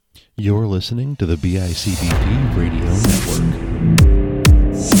You're listening to the BICBP Radio Network.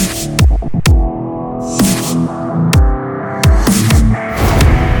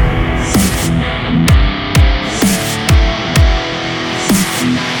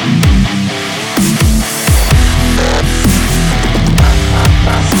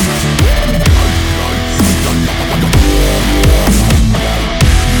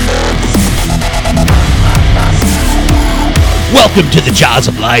 Welcome to the Joz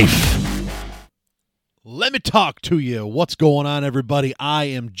of Life. Let me talk to you. What's going on, everybody? I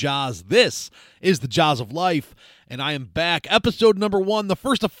am Joz. This is the Joz of Life, and I am back. Episode number 1, the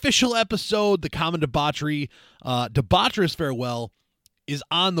first official episode. The Common Debauchery, Debaucherous Farewell, is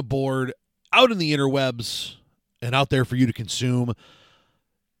on the board, out in the interwebs, and out there for you to consume.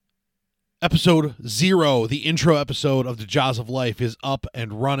 Episode 0, the intro episode of the Joz of Life, is up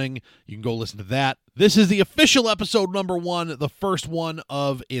and running. You can go listen to that. This is the official episode number 1, the first one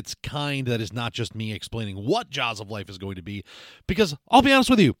of its kind that is not just me explaining what Joz of Life is going to be, because I'll be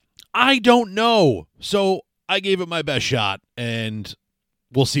honest with you, I don't know. So I gave it my best shot, and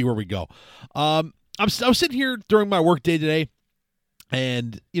we'll see where we go. I was sitting here during my work day today,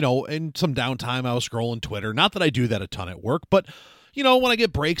 and, in some downtime, I was scrolling Twitter. Not that I do that a ton at work, but when I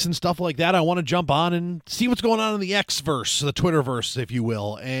get breaks and stuff like that, I want to jump on and see what's going on in the X-verse, the Twitterverse, if you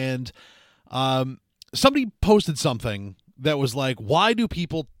will. And somebody posted something that was like, why do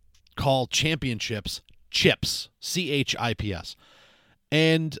people call championships chips? CHIPS.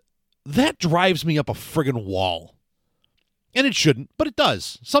 And that drives me up a friggin' wall. And it shouldn't, but it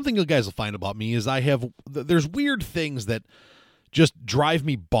does. Something you guys will find about me is there's weird things that just drive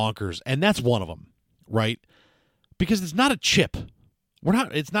me bonkers, and that's one of them, right? Because it's not a chip.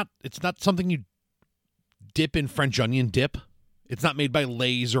 It's not something you dip in French onion dip. It's not made by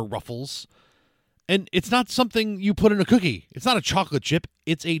Lay's or Ruffles. And it's not something you put in a cookie. It's not a chocolate chip.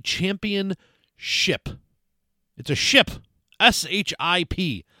 It's a champion ship. It's a ship.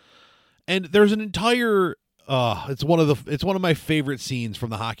 SHIP. And there's an entire it's one of my favorite scenes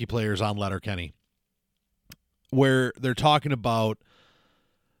from the hockey players on Letterkenny, where they're talking about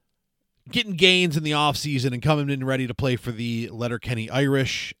getting gains in the offseason and coming in ready to play for the Letterkenny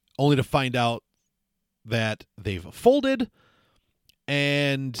Irish, only to find out that they've folded,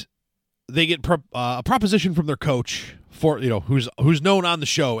 and they get a proposition from their coach for who's known on the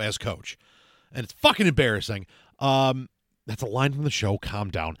show as coach, and it's fucking embarrassing. That's a line from the show.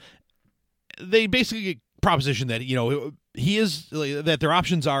 Calm down. They basically get proposition that that their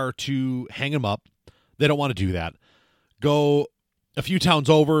options are to hang him up. They don't want to do that. Go a few towns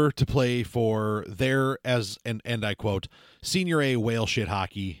over to play for their, and I quote, Senior A whale shit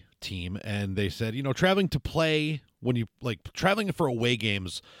hockey team. And they said, traveling to play traveling for away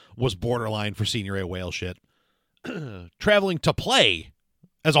games was borderline for Senior A whale shit. Traveling to play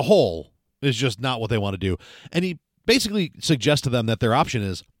as a whole is just not what they want to do. And he basically suggests to them that their option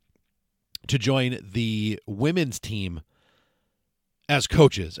is to join the women's team as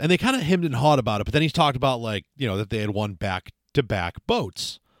coaches. And they kind of hemmed and hawed about it, but then he's talked about that they had won back-to-back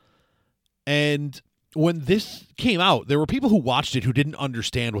boats. And when this came out, there were people who watched it who didn't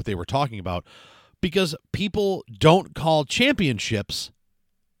understand what they were talking about, because people don't call championships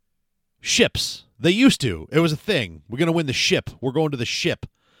ships. They used to. It was a thing. We're going to win the ship. We're going to the ship.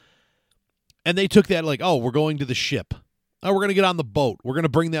 And they took that like, oh, we're going to the ship. Oh, we're going to get on the boat. We're going to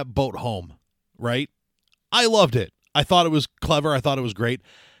bring that boat home, right? I loved it. I thought it was clever. I thought it was great.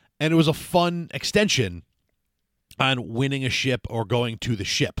 And it was a fun extension on winning a ship or going to the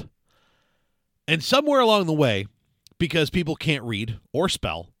ship. And somewhere along the way, because people can't read or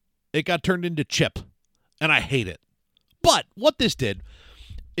spell, it got turned into chip. And I hate it. But what this did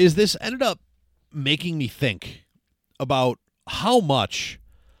is this ended up making me think about how much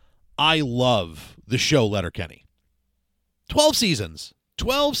I love the show Letterkenny. 12 seasons.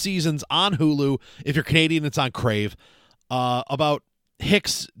 12 seasons on Hulu. If you're Canadian, it's on Crave. About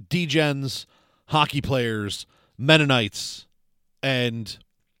Hicks, Degens, hockey players, Mennonites, and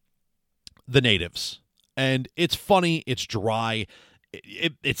the natives. And it's funny. It's dry.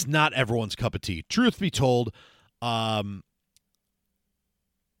 It's not everyone's cup of tea. Truth be told, the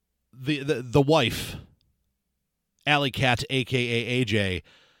wife, Alley Cat, a.k.a. AJ,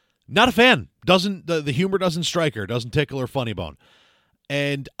 not a fan. The humor doesn't strike her. Doesn't tickle her funny bone.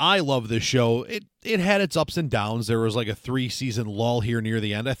 And I love this show. It had its ups and downs. There was like a 3-season lull here near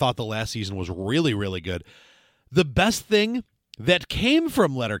the end. I thought the last season was really, really good. The best thing that came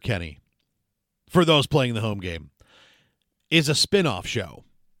from Letterkenny, for those playing the home game, is a spin-off show.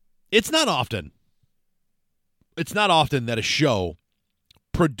 It's not often that a show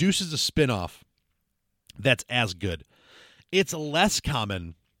produces a spin-off that's as good. It's less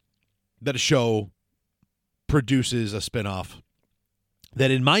common that a show produces a spinoff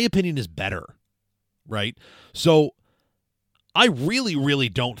that, in my opinion, is better, right? So I really, really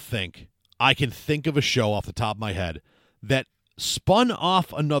don't think I can think of a show off the top of my head that spun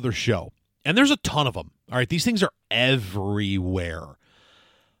off another show. And there's a ton of them. All right, these things are everywhere.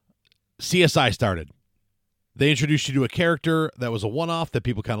 CSI started. They introduced you to a character that was a one-off that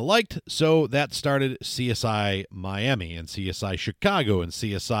people kind of liked, so that started CSI Miami and CSI Chicago and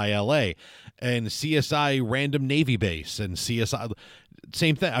CSI LA and CSI Random Navy Base and CSI,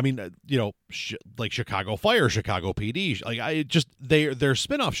 same thing. I mean, like Chicago Fire, Chicago PD, they're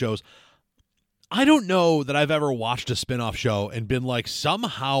spin-off shows. I don't know that I've ever watched a spin-off show and been like,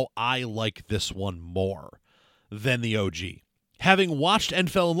 somehow I like this one more than the OG. Having watched and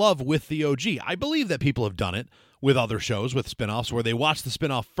fell in love with the OG, I believe that people have done it with other shows, with spinoffs, where they watch the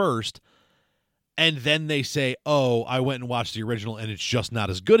spinoff first, and then they say, oh, I went and watched the original, and it's just not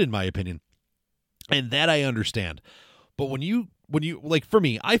as good, in my opinion. And that I understand. But when you like, for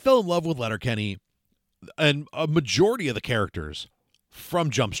me, I fell in love with Letterkenny and a majority of the characters from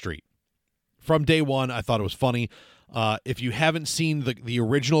Jump Street. From day one, I thought it was funny. If you haven't seen the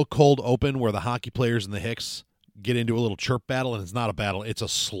original cold open where the hockey players and the Hicks get into a little chirp battle, and it's not a battle, it's a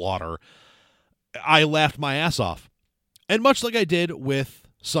slaughter, I laughed my ass off. And much like I did with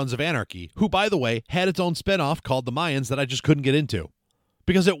Sons of Anarchy, who, by the way, had its own spinoff called The Mayans that I just couldn't get into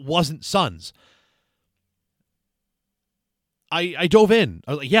because it wasn't Sons. I dove in.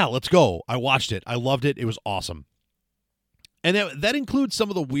 I was like, yeah, let's go. I watched it. I loved it. It was awesome. And that includes some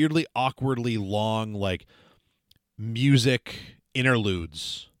of the weirdly, awkwardly long, like, music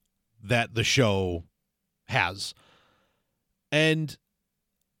interludes that the show has. And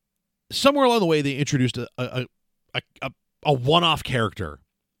somewhere along the way, they introduced a one-off character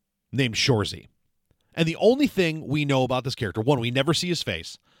named Shorsey. And the only thing we know about this character, one, we never see his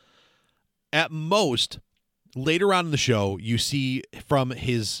face. At most, later on in the show, you see from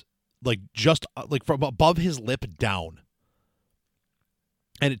his, from above his lip down.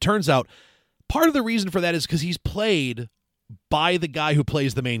 And it turns out part of the reason for that is because he's played by the guy who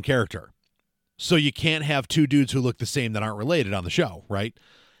plays the main character. So you can't have two dudes who look the same that aren't related on the show, right?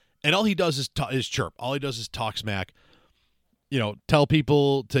 And all he does is chirp. All he does is talk smack. Tell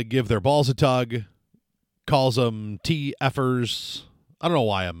people to give their balls a tug. Calls them TFers. I don't know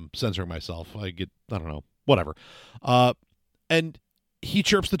why I'm censoring myself. I don't know. Whatever. And he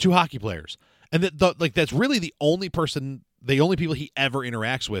chirps the two hockey players. And that's really the only people he ever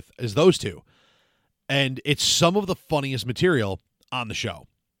interacts with is those two. And it's some of the funniest material on the show.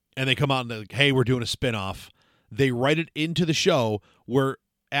 And they come out and they're like, hey, we're doing a spinoff. They write it into the show where,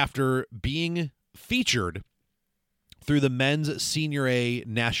 after being featured through the men's Senior A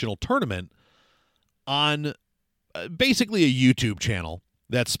national tournament on basically a YouTube channel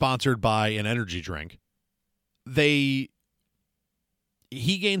that's sponsored by an energy drink, he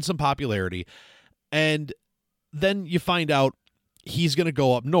gained some popularity. And then you find out he's going to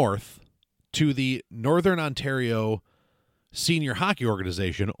go up north to the Northern Ontario Senior Hockey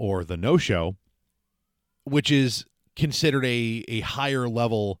Organization, or the No-Show, which is considered a higher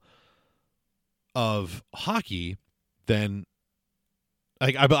level of hockey than,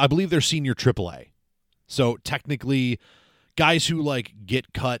 I believe they're Senior AAA. So technically, guys who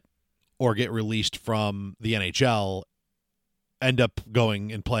get cut or get released from the NHL end up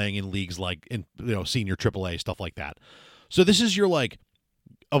going and playing in leagues like Senior AAA, stuff like that. So this is your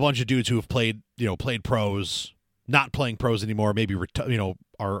a bunch of dudes who have played pros, not playing pros anymore, maybe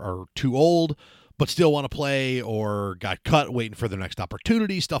are too old but still want to play, or got cut waiting for their next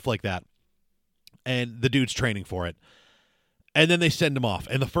opportunity, stuff like that. And the dude's training for it. And then they send him off.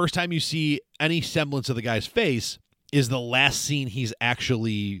 And the first time you see any semblance of the guy's face is the last scene he's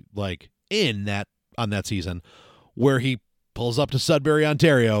actually on that season, where he pulls up to Sudbury,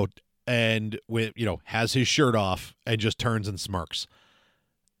 Ontario, and has his shirt off and just turns and smirks.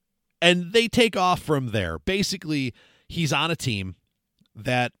 And they take off from there. Basically, he's on a team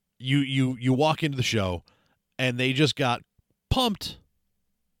that you walk into the show, and they just got pumped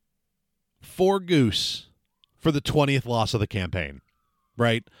for Goose for the 20th loss of the campaign,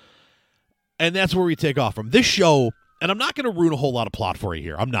 right? And that's where we take off from. This show, and I'm not going to ruin a whole lot of plot for you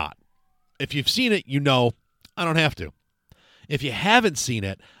here. I'm not. If you've seen it, I don't have to. If you haven't seen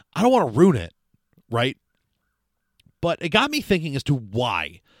it, I don't want to ruin it, right? But it got me thinking as to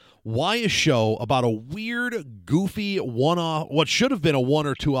why a show about a weird, goofy, one-off, what should have been a one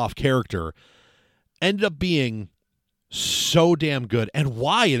or two off character, ended up being so damn good, and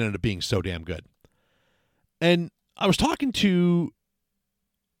why it ended up being so damn good. And I was talking to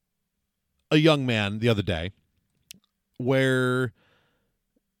a young man the other day where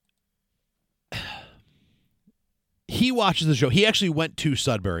he watches the show. He actually went to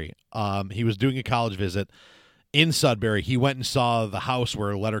Sudbury. He was doing a college visit in Sudbury. He went and saw the house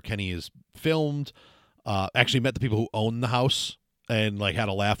where Letterkenny is filmed. Actually met the people who own the house and like had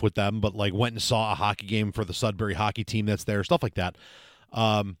a laugh with them, but like went and saw a hockey game for the Sudbury hockey team that's there, stuff like that.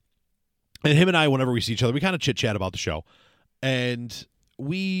 And him and I, whenever we see each other, we kind of chit chat about the show. And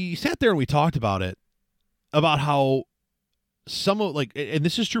we sat there and we talked about it, about how some of like, and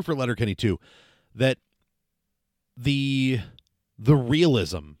this is true for Letterkenny too, that the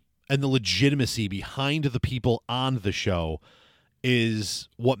realism and the legitimacy behind the people on the show is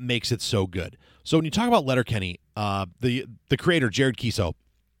what makes it so good. So when you talk about Letterkenny, the creator, Jared Kiso,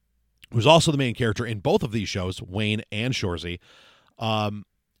 who's also the main character in both of these shows, Wayne and Shorsey,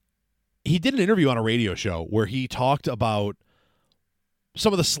 he did an interview on a radio show where he talked about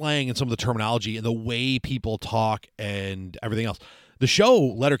some of the slang and some of the terminology and the way people talk and everything else. The show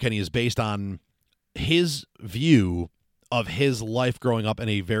Letterkenny is based on his view of his life growing up in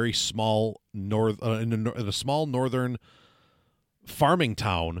a very small in a small northern farming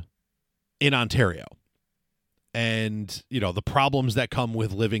town in Ontario. And, you know, the problems that come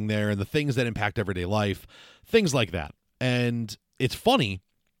with living there and the things that impact everyday life, things like that. And it's funny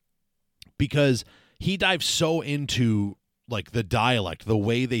because he dives so into like the dialect, the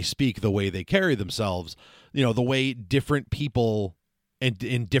way they speak, the way they carry themselves, you know, the way different people and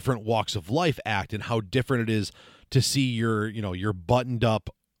in different walks of life act, and how different it is to see your buttoned up,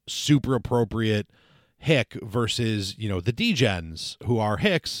 super appropriate hick versus, you know, the degens who are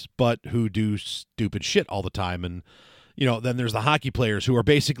hicks, but who do stupid shit all the time. And, you know, then there's the hockey players who are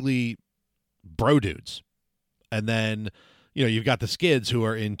basically bro dudes. And then, you know, you've got the skids who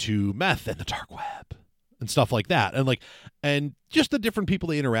are into meth and the dark web and stuff like that. And just the different people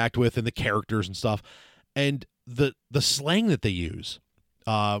they interact with and the characters and stuff. And the slang that they use.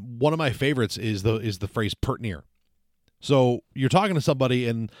 One of my favorites is the phrase pert near. So you're talking to somebody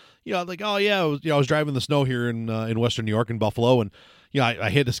and, you know, like, oh yeah, I was driving the snow here in Western New York in Buffalo, and, you know, I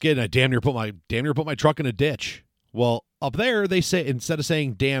hit the skid and I damn near put my truck in a ditch. Well, up there they say, instead of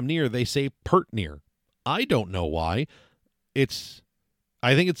saying damn near, they say pert near. I don't know why. I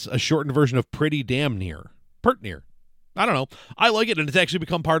think it's a shortened version of pretty damn near. Pert near. I don't know. I like it, and it's actually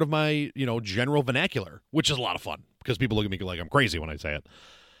become part of my, you know, general vernacular, which is a lot of fun because people look at me like I'm crazy when I say it.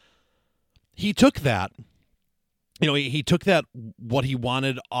 He took that, you know, he took that, what he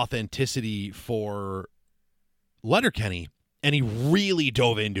wanted authenticity for Letterkenny, and he really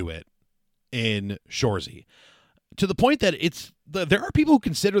dove into it in Shorsey, to the point that there are people who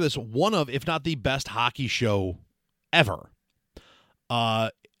consider this one of, if not the best hockey show ever.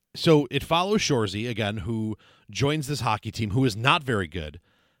 So it follows Shorsey, again, who joins this hockey team who is not very good.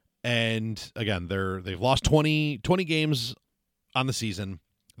 And again, they've lost 20 games on the season.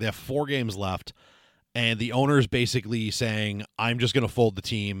 They have 4 games left. And the owner's basically saying, I'm just going to fold the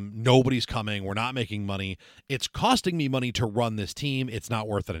team. Nobody's coming. We're not making money. It's costing me money to run this team. It's not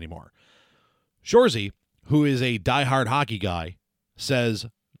worth it anymore. Shorsey, who is a diehard hockey guy, says,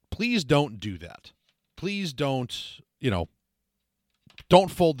 please don't do that. Please don't, you know,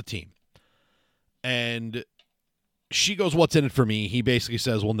 don't fold the team. And she goes, what's in it for me? He basically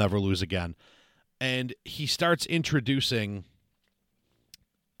says, we'll never lose again. And he starts introducing,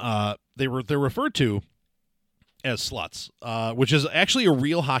 they're referred to as sluts, which is actually a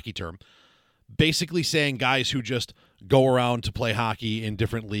real hockey term, basically saying guys who just go around to play hockey in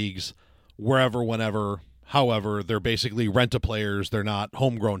different leagues, wherever, whenever, however. They're basically rent-a-players. They're not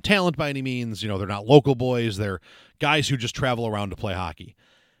homegrown talent by any means. You know, they're not local boys. They're guys who just travel around to play hockey.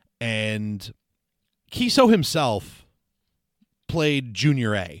 And Kiso himself played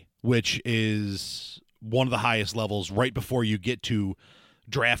Junior A, which is one of the highest levels right before you get to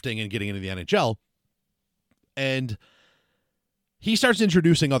drafting and getting into the NHL. And he starts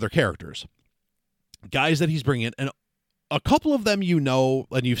introducing other characters, guys that he's bringing in, and a couple of them, you know,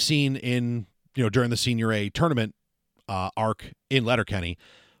 and you've seen in, you know, during the Senior A tournament arc in Letterkenny,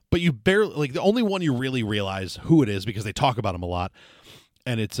 but you barely, like, the only one you really realize who it is because they talk about him a lot,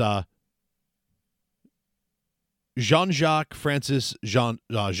 and it's Jean-Jacques Francis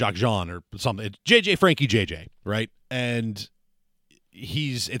Jacques Jean or something. It's JJ Frankie JJ, right? And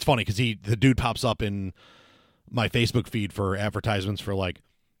it's funny because the dude pops up in my Facebook feed for advertisements for like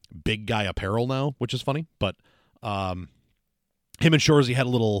big guy apparel now, which is funny. But him and Shorsey had a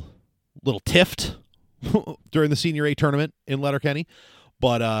little tiff during the Senior A tournament in Letterkenny.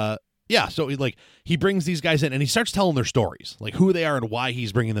 But yeah, so he brings these guys in and he starts telling their stories, like who they are and why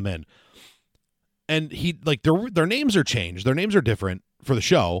he's bringing them in. And he, like, their names are changed. Their names are different for the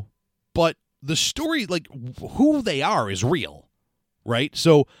show, but the story, like who they are, is real, right?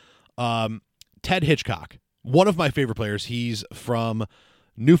 So Ted Hitchcock, one of my favorite players. He's from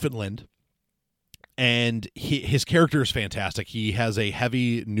Newfoundland, and his character is fantastic. He has a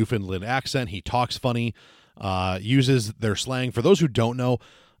heavy Newfoundland accent. He talks funny, uses their slang. For those who don't know,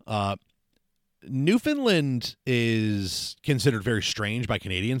 Newfoundland is considered very strange by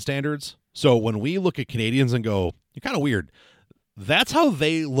Canadian standards. So when we look at Canadians and go, "You're kind of weird," that's how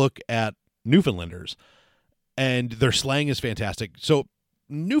they look at Newfoundlanders, and their slang is fantastic. So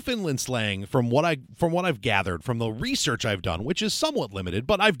Newfoundland slang, from what I've gathered from the research I've done, which is somewhat limited,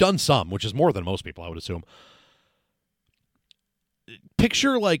 but I've done some, which is more than most people, I would assume.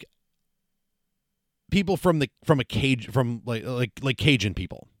 Picture like people from Cajun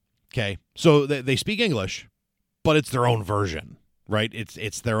people. Okay, so they speak English, but it's their own version, right?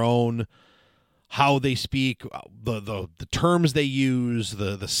 It's their own, how they speak, the terms they use,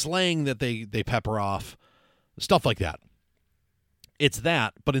 the slang that they pepper off, stuff like that. It's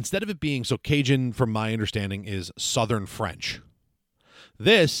that, but instead of it being, so Cajun, from my understanding, is Southern French.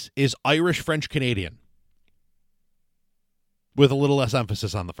 This is Irish French Canadian, with a little less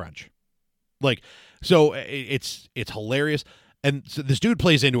emphasis on the French. Like, so it's hilarious. And so this dude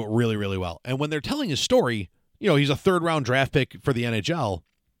plays into it really, really well. And when they're telling his story, he's a third-round draft pick for the NHL.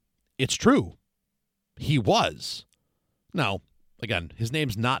 It's true. He was. Now, again, his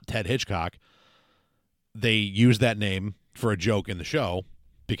name's not Ted Hitchcock. They use that name for a joke in the show,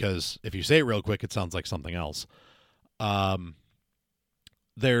 because if you say it real quick, it sounds like something else.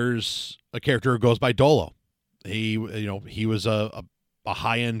 There's a character who goes by Dolo. He was a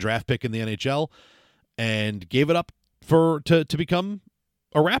high-end draft pick in the NHL and gave it up to become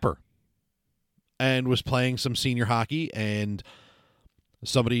a rapper, and was playing some senior hockey, and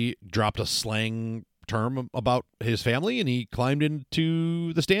somebody dropped a slang term about his family, and he climbed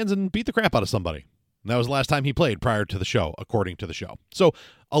into the stands and beat the crap out of somebody. And that was the last time he played prior to the show, according to the show. So,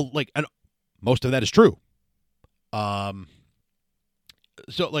 and most of that is true.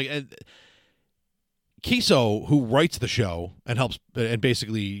 Kiso, who writes the show and helps, and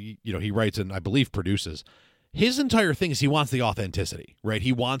basically, he writes and I believe produces, his entire thing is he wants the authenticity, right?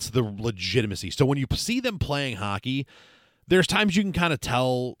 He wants the legitimacy. So when you see them playing hockey, there's times you can kind of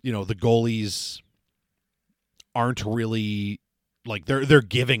tell, the goalies aren't really, like, they're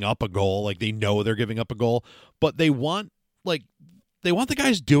giving up a goal. Like, they know they're giving up a goal, but they want the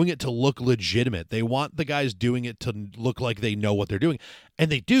guys doing it to look legitimate. They want the guys doing it to look like they know what they're doing.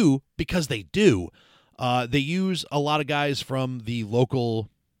 And they do, because they do. They use a lot of guys from the local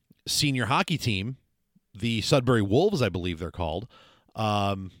senior hockey team, the Sudbury Wolves, I believe they're called,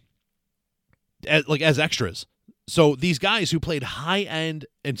 as extras. So these guys who played high-end,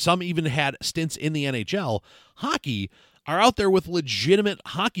 and some even had stints in the NHL hockey, are out there with legitimate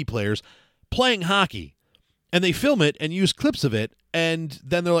hockey players playing hockey. And they film it and use clips of it, and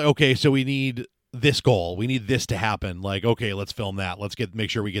then they're like, okay, so we need this goal. We need this to happen. Like, okay, let's film that. Make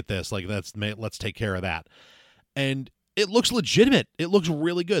sure we get this. Like, let's take care of that. And it looks legitimate. It looks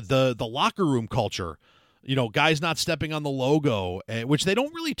really good. The locker room culture, guys not stepping on the logo, which they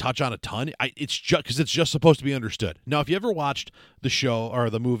don't really touch on a ton. It's just because it's just supposed to be understood. Now, if you ever watched the show or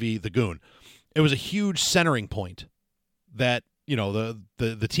the movie The Goon, it was a huge centering point that,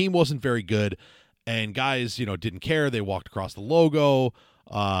 the team wasn't very good, and guys, didn't care. They walked across the logo.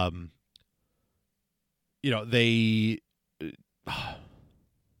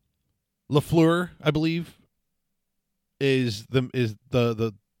 Lafleur, I believe, is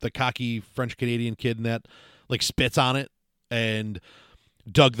the cocky French Canadian kid in that, like, spits on it, and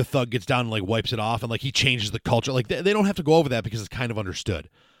Doug the Thug gets down and, like, wipes it off, and, like, he changes the culture. Like, they don't have to go over that because it's kind of understood.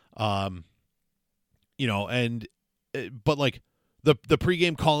 But like the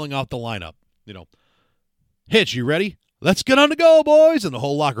pregame calling out the lineup, Hitch, you ready? Let's get on the go, boys, and the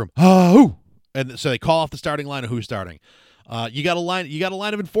whole locker room. Oh, and so they call off the starting line of who's starting. You got a line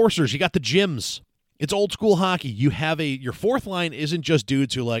of enforcers. You got the gyms. It's old school hockey. You have your fourth line isn't just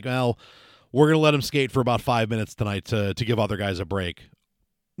dudes who, like, well, we're going to let them skate for about 5 minutes tonight to give other guys a break.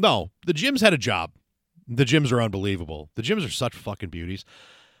 No, the gyms had a job. The gyms are unbelievable. The gyms are such fucking beauties.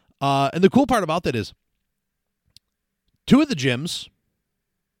 And the cool part about that is 2 of the gyms,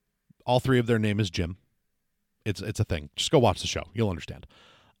 all 3 of their name is Jim. It's a thing. Just go watch the show. You'll understand.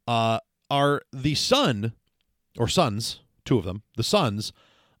 Are the sons, 2 of them, the sons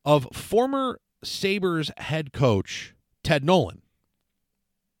of former Sabres head coach Ted Nolan.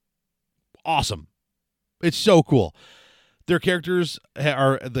 Awesome. It's so cool. Their characters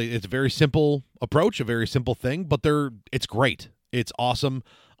it's a very simple approach, a very simple thing, but it's great. It's awesome.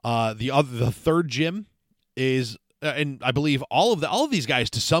 The third gym is, and I believe all of these guys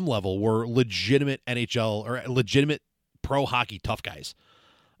to some level were legitimate NHL or legitimate pro hockey tough guys.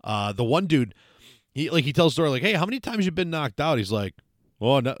 The one dude, he tells a story like, hey, how many times you been knocked out? He's like,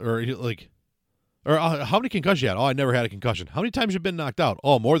 oh, no, or how many concussions you had? Oh, I never had a concussion. How many times you been knocked out?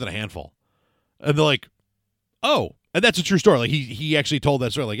 Oh, more than a handful. And they're like, oh, and that's a true story. Like he actually told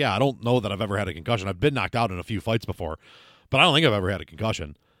that story. Like, yeah, I don't know that I've ever had a concussion. I've been knocked out in a few fights before, but I don't think I've ever had a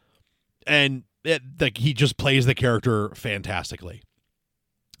concussion. And like he just plays the character fantastically,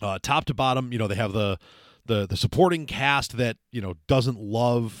 top to bottom. They have the supporting cast that doesn't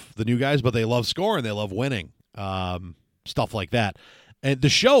love the new guys, but they love scoring, they love winning, stuff like that. And the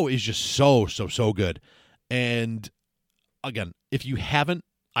show is just so good. And again, if you haven't,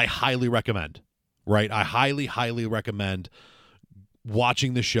 I highly recommend. Right, I highly recommend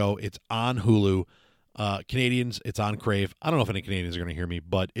watching the show. It's on Hulu. Canadians, it's on Crave. I don't know if any Canadians are going to hear me,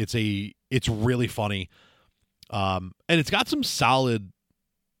 but it's really funny, and it's got some solid.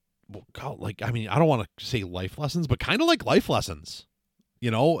 I don't want to say life lessons, but kind of like life lessons.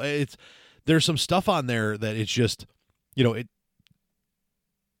 There's some stuff on there that it's just, it.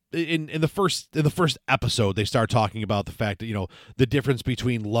 In the first episode, they start talking about the fact that the difference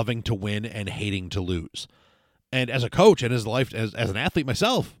between loving to win and hating to lose. And as a coach and as an athlete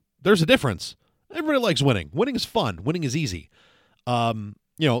myself, there's a difference. Everybody likes winning. Winning is fun. Winning is easy. That's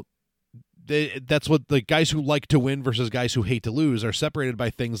what the guys who like to win versus guys who hate to lose are separated by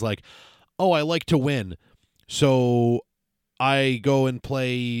things like, oh, I like to win, so I go and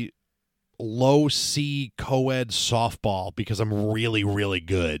play low C co-ed softball because I'm really, really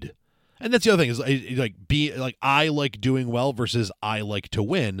good. And that's the other thing is I like doing well versus I like to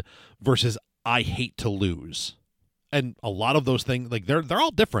win versus I hate to lose. And a lot of those things, like they're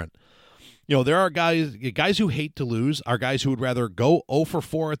all different. There are guys who hate to lose are guys who would rather go 0 for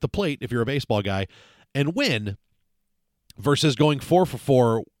 4 at the plate if you're a baseball guy and win versus going 4 for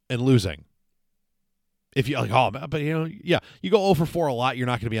 4 and losing. If you you go 0 for 4 a lot, you're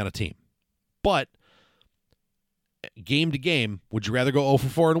not going to be on a team. But game to game, would you rather go 0 for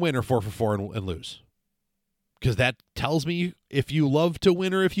 4 and win or 4 for 4 and lose? Because that tells me if you love to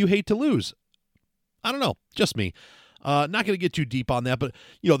win or if you hate to lose. I don't know. Just me. Not going to get too deep on that, but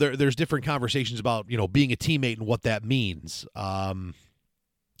there's different conversations about being a teammate and what that means.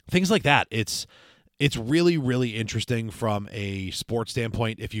 Things like that. It's really, really interesting from a sports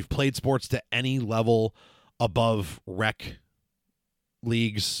standpoint. If you've played sports to any level above rec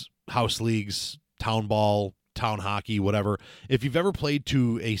leagues, house leagues, town ball, town hockey, whatever, if you've ever played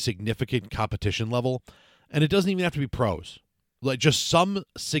to a significant competition level, and it doesn't even have to be pros, like just some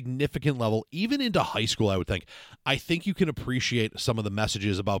significant level, even into high school, I think you can appreciate some of the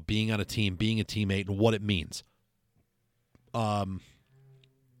messages about being on a team, being a teammate, and what it means. And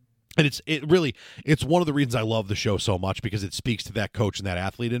it's one of the reasons I love the show so much, because it speaks to that coach and that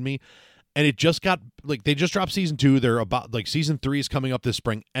athlete in me. And it just got, they just dropped season 2. They're about, season 3 is coming up this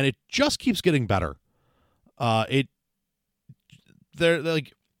spring, and it just keeps getting better.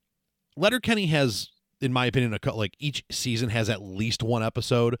 Letterkenny has, in my opinion, each season has at least one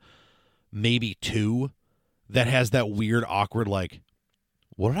episode, maybe 2, that has that weird, awkward, what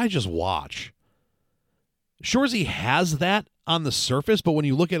did I just watch? Shorsey has that on the surface, but when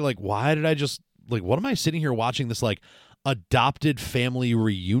you look at it, why did I just, what am I sitting here watching this, adopted family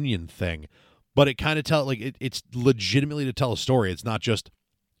reunion thing? But it kind of it's legitimately to tell a story. It's not just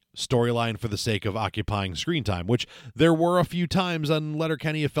storyline for the sake of occupying screen time, which there were a few times on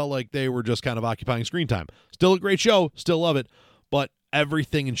Letterkenny it felt like they were just kind of occupying screen time. Still a great show, still love it, but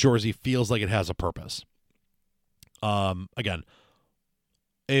everything in Shoresy feels like it has a purpose. Again,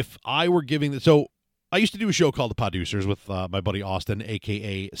 if I were giving so I used to do a show called The Producers with my buddy Austin,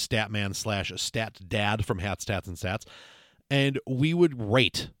 a.k.a. Statman/StatDad from Hats, Stats, and Stats. And we would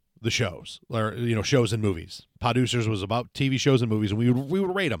rate the shows, or shows and movies. Producers was about TV shows and movies, and we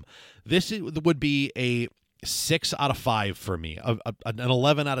would rate them. This would be a 6 out of 5 for me, an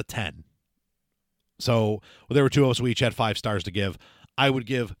 11 out of 10. So there were 2 of us, we each had 5 stars to give. I would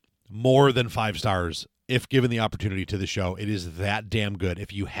give more than 5 stars if given the opportunity to the show. It is that damn good.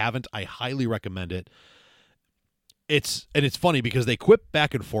 If you haven't, I highly recommend it. It's funny because they quip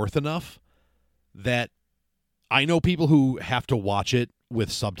back and forth enough that I know people who have to watch it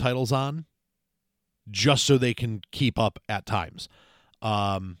with subtitles on just so they can keep up at times.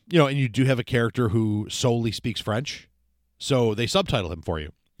 And you do have a character who solely speaks French, so they subtitle him for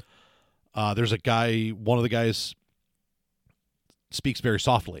you. There's a guy, one of the guys speaks very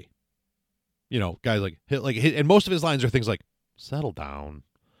softly. Guys and most of his lines are things like, settle down,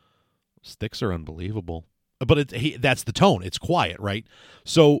 sticks are unbelievable. But that's the tone. It's quiet, right?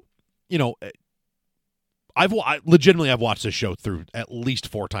 So, I've watched this show through at least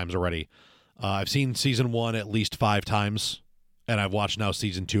 4 times already. I've seen season 1 at least 5 times, and I've watched now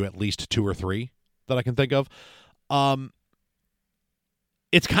season 2 at least 2 or 3 that I can think of.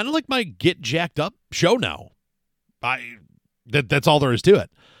 It's kind of like my Get Jacked Up show now. That's all there is to it.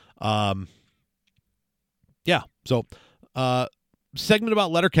 Yeah. So, segment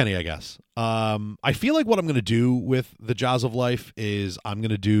about Letterkenny, I guess. I feel like what I'm going to do with the Joz of Life is I'm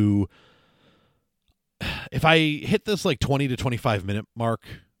going to do, if I hit this like 20 to 25 minute mark,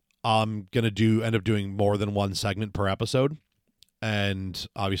 I'm going to end up doing more than one segment per episode. And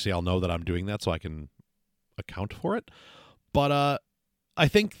obviously I'll know that I'm doing that so I can account for it. But I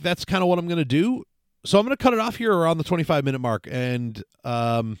think that's kind of what I'm going to do. So I'm going to cut it off here around the 25 minute mark. And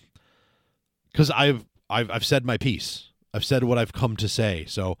because I've said my piece. I've said what I've come to say.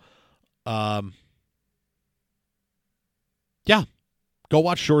 So, yeah. Go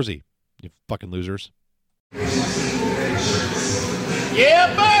watch Shorsey, you fucking losers.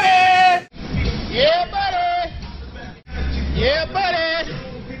 Yeah, buddy! Yeah, buddy! Yeah, buddy!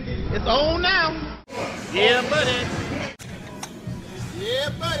 It's on now! Yeah, buddy! Yeah,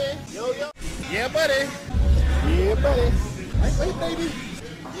 buddy! Yo, yo! Yeah, buddy! Yeah, buddy! Wait, baby!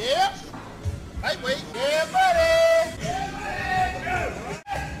 Yeah! Wait! Yeah, buddy!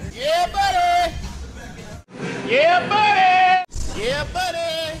 Yeah, buddy! Yeah, buddy! Yeah,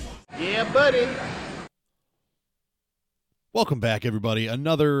 buddy! Yeah, buddy! Welcome back, everybody.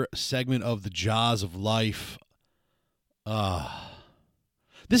 Another segment of the Joz of Life.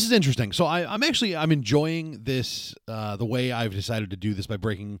 This is interesting. So I'm enjoying this, the way I've decided to do this by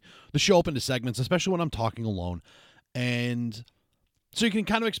breaking the show up into segments, especially when I'm talking alone. And so you can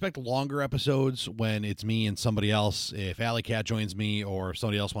kind of expect longer episodes when it's me and somebody else, if Alley Cat joins me or if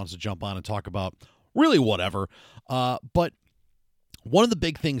somebody else wants to jump on and talk about really whatever. But one of the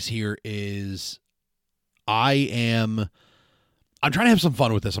big things here is I'm trying to have some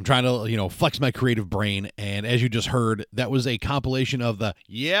fun with this. I'm trying to, flex my creative brain. And as you just heard, that was a compilation of the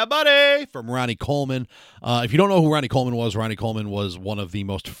Yeah, Buddy from Ronnie Coleman. If you don't know who Ronnie Coleman was one of the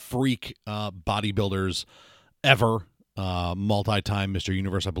most freak bodybuilders ever. Multi-time Mr.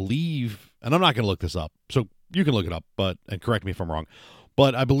 Universe, I believe. And I'm not going to look this up, so you can look it up, and correct me if I'm wrong.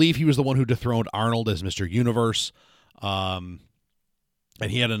 But I believe he was the one who dethroned Arnold as Mr. Universe. And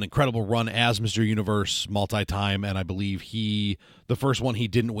he had an incredible run as Mr. Universe multi-time, and I believe the first one he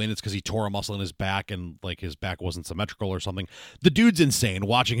didn't win, it's because he tore a muscle in his back, and like his back wasn't symmetrical or something. The dude's insane.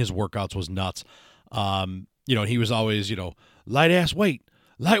 Watching his workouts was nuts. He was always, light-ass weight.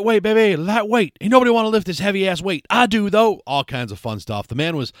 Lightweight, baby, lightweight. Ain't nobody want to lift this heavy-ass weight. I do, though. All kinds of fun stuff. The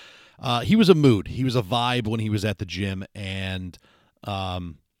man was, he was a mood. He was a vibe when he was at the gym, and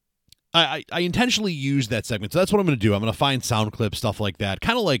I intentionally used that segment, so that's what I'm going to do. I'm going to find sound clips, stuff like that,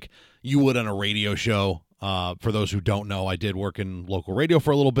 kind of like you would on a radio show. For those who don't know, I did work in local radio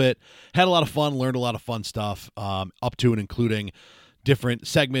for a little bit, had a lot of fun, learned a lot of fun stuff, up to and including different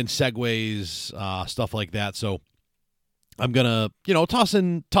segments, segues, stuff like that. So I'm going to, toss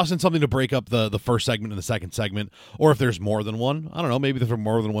in something to break up the first segment and the second segment, or if there's more than one, I don't know, maybe there's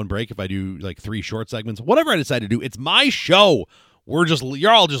more than one break if I do like 3 short segments, whatever I decide to do. It's my show.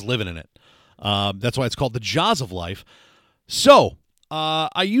 You're all just living in it. That's why it's called the Joz of Life. So,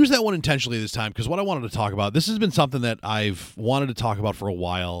 I use that one intentionally this time because what I wanted to talk about, this has been something that I've wanted to talk about for a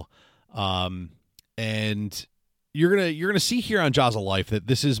while. And you're gonna see here on Joz of Life that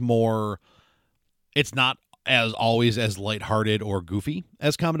this is more, it's not as always as lighthearted or goofy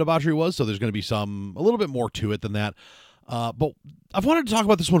as Common Debauchery was. So there's going to be a little bit more to it than that. But I've wanted to talk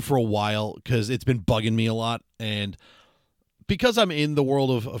about this one for a while because it's been bugging me a lot. And because I'm in the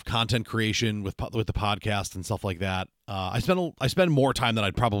world of content creation with the podcast and stuff like that, I spend more time than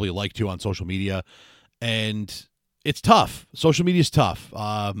I'd probably like to on social media, and it's tough. Social media is tough.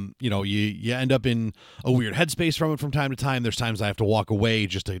 You end up in a weird headspace from it from time to time. There's times I have to walk away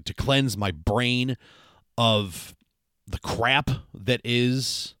just to cleanse my brain of the crap that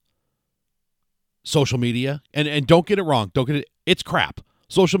is social media. And don't get it wrong. It's crap.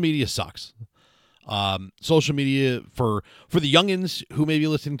 Social media sucks. Social media for the youngins who may be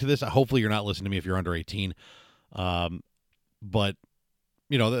listening to this, hopefully you're not listening to me if you're under 18. But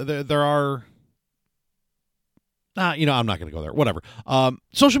there are, I'm not going to go there, whatever.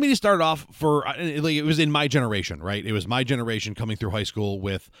 Social media started off it was in my generation, right? It was my generation coming through high school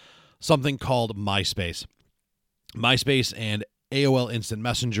with something called MySpace and AOL Instant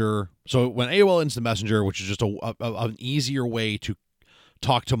Messenger. So when AOL Instant Messenger, which is just an easier way to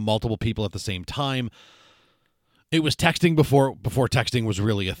talk to multiple people at the same time. It was texting before texting was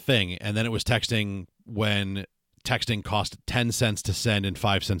really a thing, and then it was texting when texting cost 10 cents to send and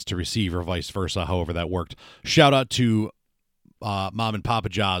 5 cents to receive, or vice versa, however that worked. Shout out to Mom and Papa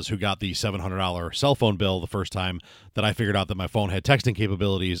Joz, who got the $700 cell phone bill the first time that I figured out that my phone had texting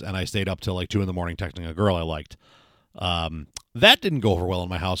capabilities, and I stayed up till like 2 a.m. texting a girl I liked. That didn't go over well in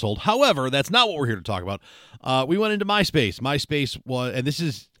my household. However, that's not what we're here to talk about. We went into MySpace. MySpace was, and this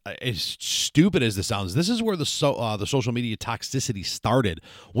is as stupid as this sounds, this is where the social media toxicity started,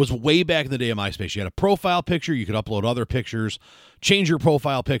 was way back in the day of MySpace. You had a profile picture. You could upload other pictures, change your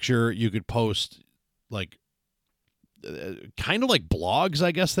profile picture. You could post like kind of like blogs,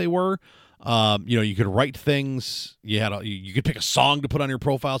 I guess they were. You could write things. You could pick a song to put on your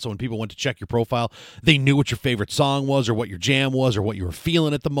profile, so when people went to check your profile, they knew what your favorite song was, or what your jam was, or what you were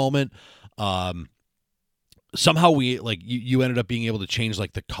feeling at the moment. Somehow you ended up being able to change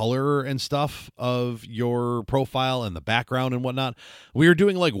like the color and stuff of your profile and the background and whatnot. We were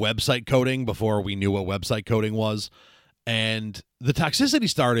doing like website coding before we knew what website coding was, and the toxicity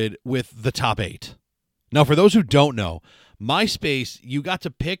started with the top 8. Now, for those who don't know, MySpace, you got to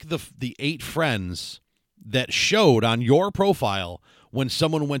pick the 8 friends that showed on your profile when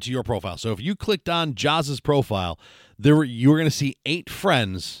someone went to your profile. So if you clicked on Joz's profile, you were going to see 8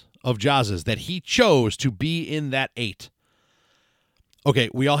 friends of Joz's that he chose to be in that 8. Okay,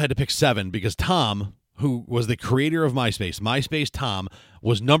 we all had to pick 7 because Tom, who was the creator of MySpace Tom,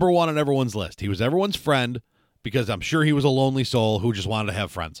 was number 1 on everyone's list. He was everyone's friend because I'm sure he was a lonely soul who just wanted to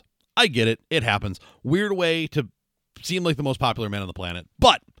have friends. I get it. It happens. Weird way to seem like the most popular man on the planet.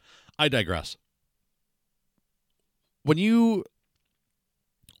 But I digress. When you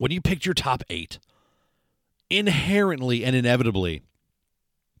picked your top 8, inherently and inevitably,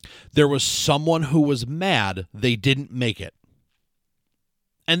 there was someone who was mad they didn't make it.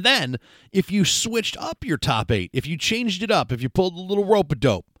 And then, if you switched up your top 8, if you changed it up, if you pulled a little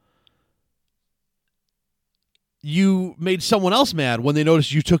rope-a-dope, you made someone else mad when they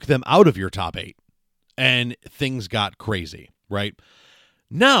noticed you took them out of your top 8. And things got crazy, right?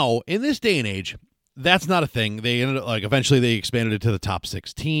 Now, in this day and age, that's not a thing. They ended up, eventually they expanded it to the top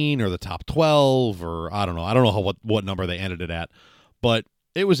 16 or the top 12, or I don't know what number they ended it at. But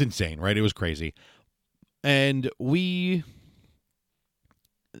it was insane, right? It was crazy. And we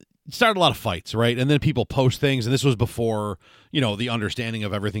started a lot of fights, right? And then people post things, and this was before, the understanding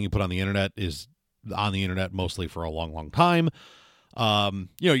of everything you put on the internet is on the internet mostly for a long, long time.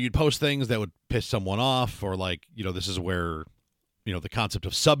 You'd post things that would piss someone off, or this is where, the concept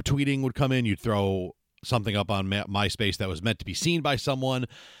of subtweeting would come in. You'd throw something up on MySpace that was meant to be seen by someone,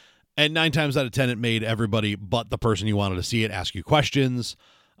 and 9 times out of 10, it made everybody but the person you wanted to see it ask you questions.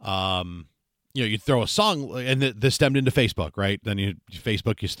 You'd throw a song, and this stemmed into Facebook, right? Then you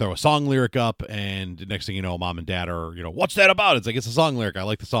throw a song lyric up, and next thing you know, mom and dad are, what's that about? It's like, it's a song lyric. I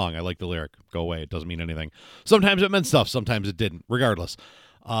like the song. I like the lyric. Go away. It doesn't mean anything. Sometimes it meant stuff. Sometimes it didn't. Regardless.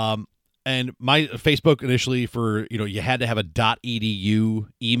 And my Facebook initially you had to have a .edu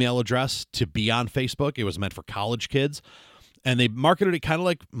email address to be on Facebook. It was meant for college kids. And they marketed it kind of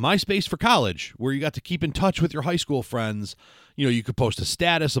like MySpace for college, where you got to keep in touch with your high school friends. You could post a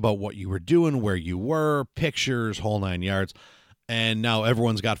status about what you were doing, where you were, pictures, whole 9 yards. And now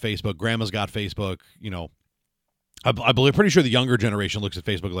everyone's got Facebook. Grandma's got Facebook. Pretty sure the younger generation looks at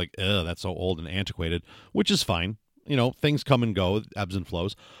Facebook like, ugh, that's so old and antiquated, which is fine. Things come and go, ebbs and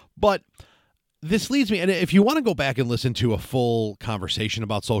flows. But this leads me, and if you want to go back and listen to a full conversation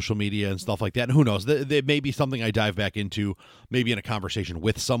about social media and stuff like that, and who knows, there may be something I dive back into, maybe in a conversation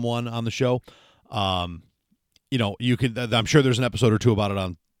with someone on the show. You could, I'm sure there's an episode or 2 about it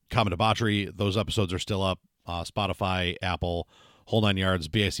on Common Debauchery. Those episodes are still up. Spotify, Apple, whole 9 yards,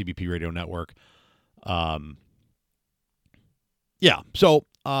 BICBP Radio Network. So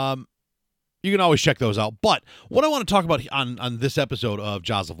you can always check those out. But what I want to talk about on this episode of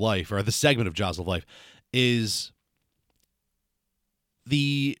Joz of Life, or this segment of Joz of Life, is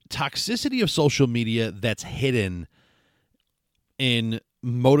the toxicity of social media that's hidden in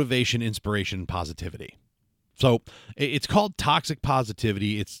motivation, inspiration, positivity. So it's called toxic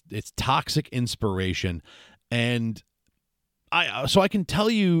positivity. It's toxic inspiration. And I can tell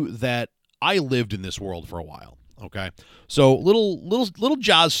you that I lived in this world for a while. Okay, so little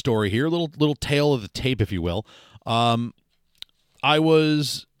Joz story here, little tale of the tape, if you will. I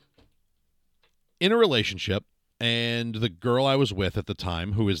was in a relationship, and the girl I was with at the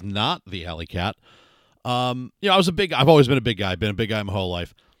time, who is not the alley cat, I've always been a big guy, been a big guy my whole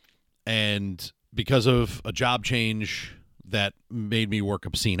life, and because of a job change that made me work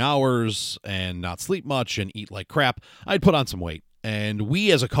obscene hours and not sleep much and eat like crap, I'd put on some weight, and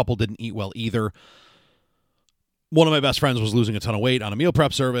we as a couple didn't eat well either. One of my best friends was losing a ton of weight on a meal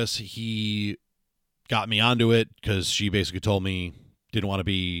prep service. He got me onto it because she basically told me didn't want to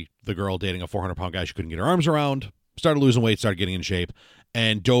be the girl dating a 400-pound guy she couldn't get her arms around. started losing weight, started getting in shape,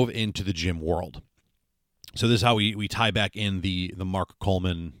 and dove into the gym world. So this is how we tie back in the Mark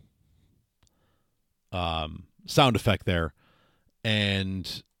Coleman sound effect there.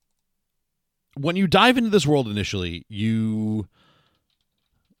 And when you dive into this world initially,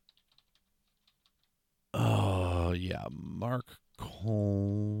 Mark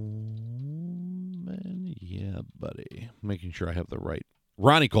Coleman. Yeah, buddy. Making sure I have the right.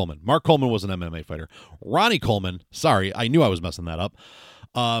 Ronnie Coleman. Mark Coleman was an MMA fighter. Ronnie Coleman. Sorry, I knew I was messing that up.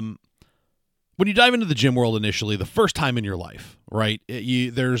 When you dive into the gym world initially, the first time in your life, right?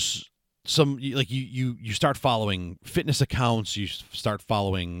 There's some you start following fitness accounts. You start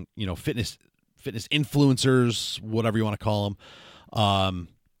following fitness influencers, whatever you want to call them,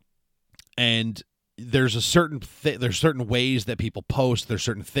 and there's there's certain ways that people post. There's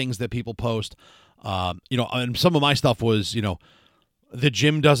certain things that people post. And some of my stuff was, the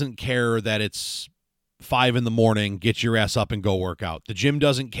gym doesn't care that it's 5 a.m. Get your ass up and go work out. The gym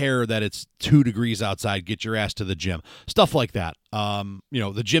doesn't care that it's 2 degrees outside. Get your ass to the gym. Stuff like that.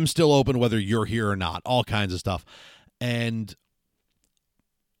 The gym's still open whether you're here or not. All kinds of stuff. And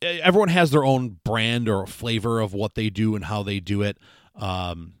everyone has their own brand or flavor of what they do and how they do it.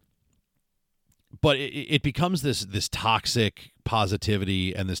 But it becomes this toxic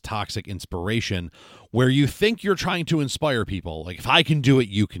positivity and this toxic inspiration where you think you're trying to inspire people. Like, if I can do it,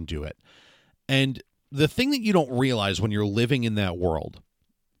 you can do it. And the thing that you don't realize when you're living in that world,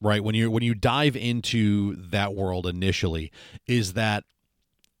 right, when you dive into that world initially, is that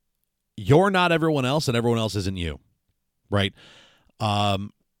you're not everyone else and everyone else isn't you, right? Now,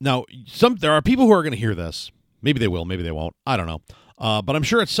 there are people who are going to hear this. Maybe they will, maybe they won't. I don't know. But I'm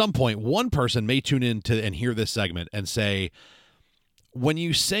sure at some point, one person may tune in and hear this segment and say, when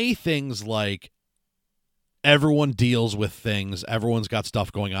you say things like, everyone deals with things, everyone's got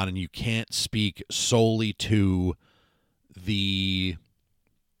stuff going on, and you can't speak solely to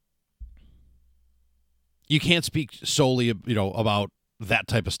about that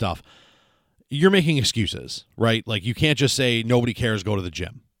type of stuff, you're making excuses, right? Like, you can't just say, nobody cares, go to the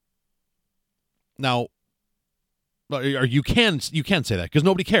gym. Now, or you can say that because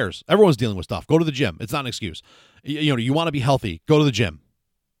nobody cares. Everyone's dealing with stuff. Go to the gym. It's not an excuse. You want to be healthy. Go to the gym.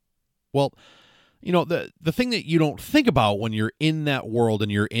 Well, the thing that you don't think about when you're in that world and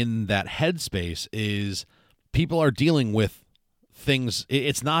you're in that headspace is people are dealing with things.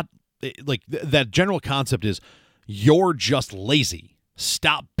 It's not like that general concept is you're just lazy.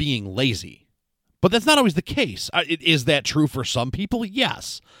 Stop being lazy. But that's not always the case. Is that true for some people?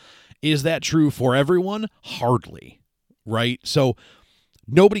 Yes. Is that true for everyone? Hardly. Right? So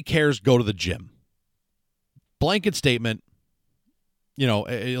nobody cares, go to the gym. Blanket statement,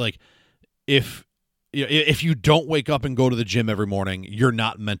 like if you don't wake up and go to the gym every morning, you're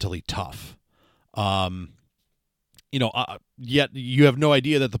not mentally tough. Yet you have no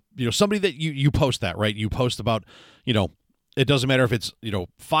idea that somebody that you post that, right? You post about, it doesn't matter if it's,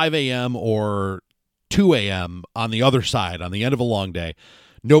 5 a.m. or 2 a.m. on the other side, on the end of a long day.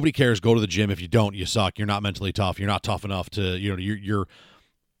 Nobody cares. Go to the gym. If you don't, you suck. You're not mentally tough. You're not tough enough to, you're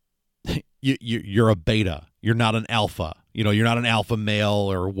a beta. You're not an alpha. You're not an alpha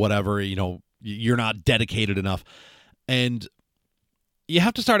male or whatever. You're not dedicated enough. And you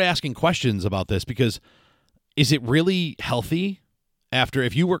have to start asking questions about this because is it really healthy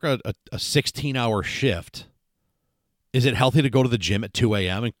if you work a 16-hour shift, is it healthy to go to the gym at 2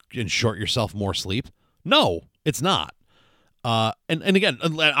 a.m. and short yourself more sleep? No, it's not. And again,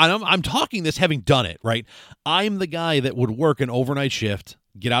 I'm talking this having done it, right? I'm the guy that would work an overnight shift,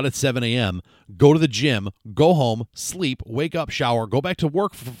 get out at 7 a.m., go to the gym, go home, sleep, wake up, shower, go back to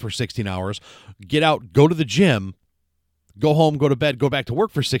work for 16 hours, get out, go to the gym, go home, go to bed, go back to work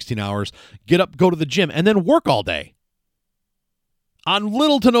for 16 hours, get up, go to the gym, and then work all day on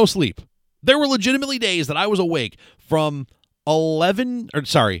little to no sleep. There were legitimately days that I was awake from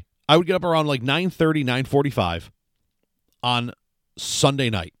I would get up around like 9:30, 9:45 on Sunday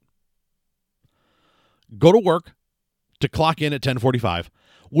night. Go to work to clock in at 10:45.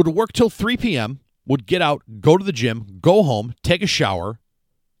 Would work till 3 p.m., would get out, go to the gym, go home, take a shower,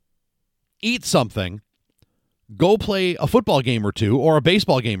 eat something, go play a football game or two or a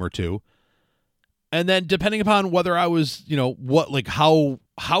baseball game or two, and then depending upon whether I was,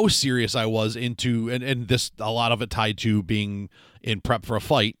 how serious I was into, and this, a lot of it tied to being in prep for a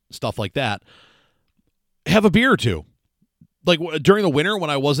fight, stuff like that, have a beer or two. Like during the winter when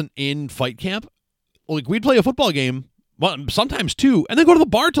I wasn't in fight camp, like we'd play a football game, well, sometimes 2, and then go to the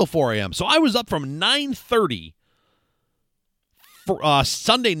bar till 4 a.m. So I was up from 9:30 for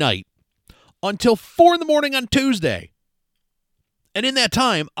Sunday night until 4 in the morning on Tuesday. And in that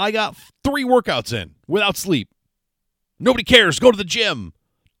time, I got 3 workouts in without sleep. Nobody cares. Go to the gym.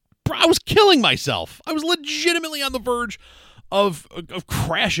 Bro, I was killing myself. I was legitimately on the verge of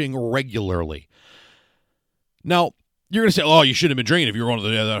crashing regularly. Now, you're going to say, oh, you shouldn't have been drinking if you were going to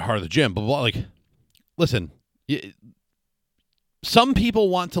that hard of the gym. But like, listen, some people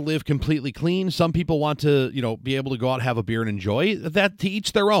want to live completely clean. Some people want to, be able to go out and have a beer and enjoy that, to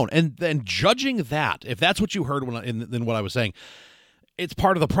each their own. And then judging that, if that's what you heard in what I was saying, it's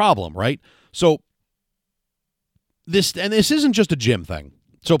part of the problem, right? So this isn't just a gym thing.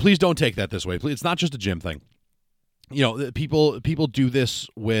 So please don't take that this way. It's not just a gym thing. People do this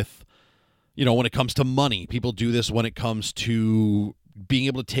with, when it comes to money. People do this when it comes to being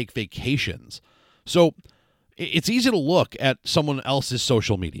able to take vacations. So it's easy to look at someone else's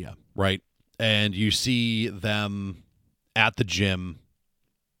social media, right? And you see them at the gym,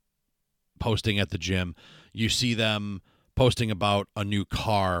 posting at the gym. You see them posting about a new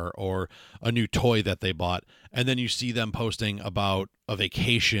car or a new toy that they bought. And then you see them posting about a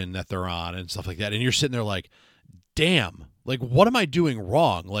vacation that they're on and stuff like that. And you're sitting there like, damn, like, what am I doing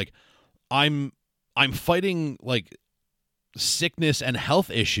wrong? Like, I'm fighting like sickness and health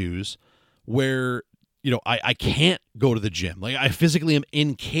issues where, I can't go to the gym. Like, I physically am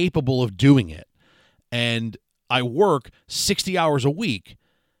incapable of doing it. And I work 60 hours a week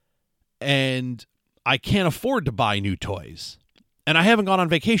and I can't afford to buy new toys. And I haven't gone on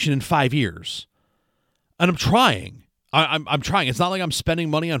vacation in 5 years. And I'm trying. I'm trying. It's not like I'm spending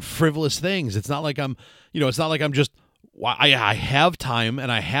money on frivolous things. It's not like it's not like I'm just, I have time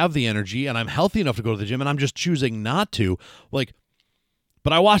and I have the energy and I'm healthy enough to go to the gym and I'm just choosing not to. Like,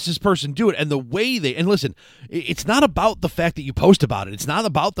 but I watched this person do it, and the way and listen, it's not about the fact that you post about it. It's not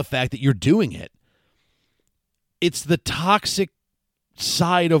about the fact that you're doing it. It's the toxic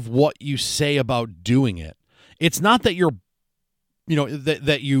side of what you say about doing it. It's not that you're,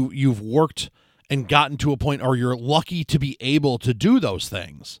 that you've worked and gotten to a point, or you're lucky to be able to do those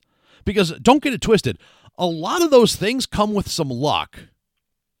things. Because don't get it twisted. A lot of those things come with some luck,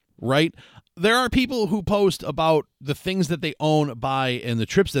 right? There are people who post about the things that they own, buy, and the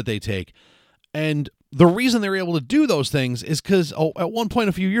trips that they take. And the reason they're able to do those things is because at one point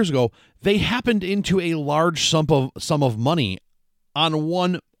a few years ago, they happened into a large sum of money on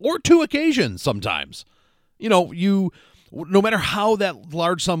one or two occasions sometimes. No matter how that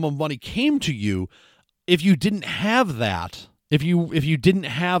large sum of money came to you, if you didn't have that, if you didn't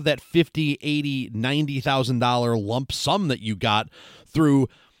have that $50,000, $80,000, $90,000 lump sum that you got through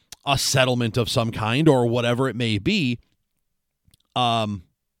a settlement of some kind or whatever it may be, you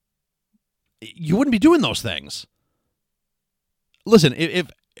wouldn't be doing those things. Listen, if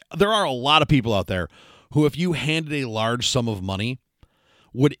there are a lot of people out there who, if you handed a large sum of money,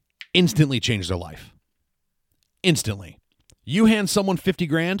 would instantly change their life. Instantly. You hand someone 50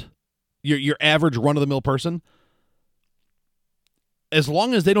 grand, your average run-of-the-mill person, as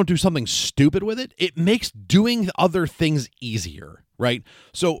long as they don't do something stupid with it, it makes doing other things easier, right?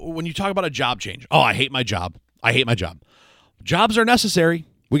 So when you talk about a job change, I hate my job. I hate my job. Jobs are necessary.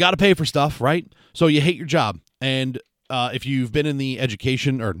 We got to pay for stuff, right? So you hate your job. And if you've been in the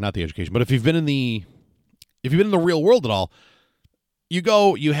education, or not the education, but if you've been in the real world at all, you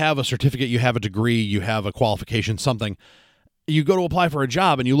go, you have a certificate, you have a degree, you have a qualification, something. You go to apply for a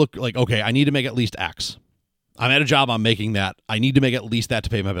job and you look like, okay, I need to make at least X. I'm at a job, I'm making that. I need to make at least that to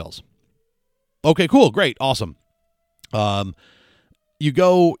pay my bills. Okay, cool, great, awesome. You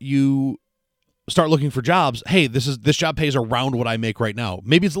go, you start looking for jobs. Hey, this job pays around what I make right now.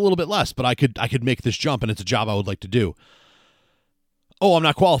 Maybe it's a little bit less, but I could make this jump and it's a job I would like to do. Oh, I'm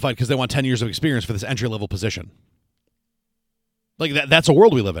not qualified because they want 10 years of experience for this entry-level position. Like that's a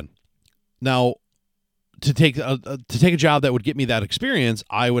world we live in. Now, to take a job that would get me that experience,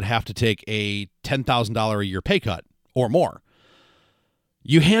 I would have to take a $10,000 a year pay cut or more.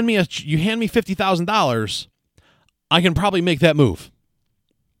 You hand me $50,000, I can probably make that move.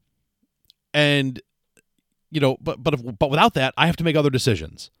 And but without that, I have to make other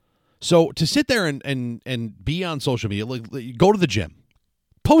decisions. So to sit there and be on social media, like, go to the gym,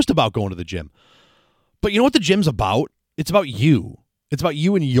 post about going to the gym. But you know what the gym's about? It's about you. It's about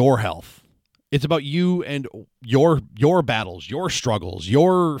you and your health. It's about you and your battles, your struggles,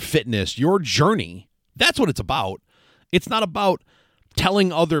 your fitness, your journey. That's what it's about. It's not about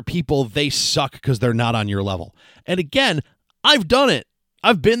telling other people they suck because they're not on your level. And again, I've done it.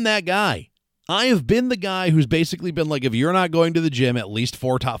 I've been that guy. I have been the guy who's basically been like, if you're not going to the gym at least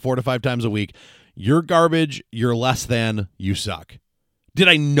 4 to 5 times a week, you're garbage, you're less than, you suck. Did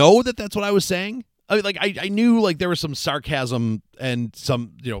I know that that's what I was saying? I mean, like, I knew like there was some sarcasm and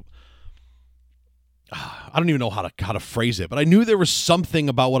some, I don't even know how to phrase it, but I knew there was something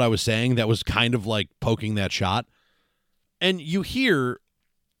about what I was saying that was kind of like poking that shot. And you hear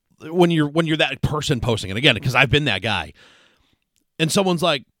when you're that person posting it, again, because I've been that guy, and someone's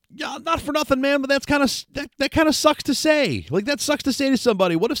like, yeah, not for nothing, man, but that kind of sucks to say. Like, that sucks to say to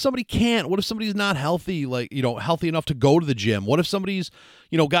somebody. What if somebody can't? What if somebody's not healthy, healthy enough to go to the gym? What if somebody's,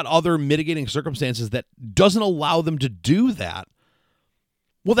 got other mitigating circumstances that doesn't allow them to do that?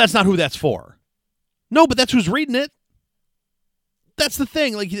 Well, that's not who that's for. No, but that's who's reading it. That's the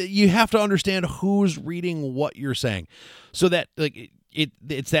thing. Like, you have to understand who's reading what you're saying, so that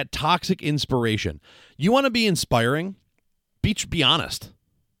it's that toxic inspiration. You want to be inspiring? Be honest.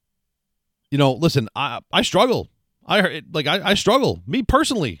 Listen, I struggle. I struggle. Me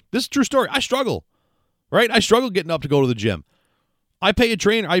personally, this is a true story. I struggle, right? I struggle getting up to go to the gym. I pay a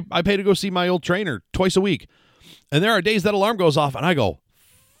trainer. I pay to go see my old trainer twice a week. And there are days that alarm goes off and I go,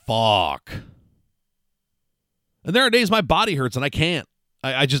 fuck. And there are days my body hurts and I can't.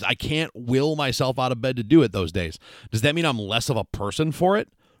 I can't will myself out of bed to do it those days. Does that mean I'm less of a person for it?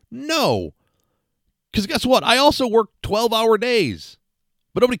 No. Because guess what? I also work 12-hour days.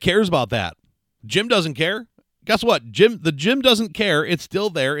 But nobody cares about that. Gym doesn't care. Guess what? The gym doesn't care. It's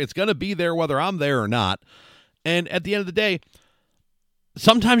still there. It's going to be there whether I'm there or not. And at the end of the day,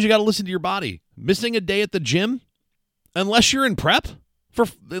 sometimes you got to listen to your body. Missing a day at the gym, unless you're in prep,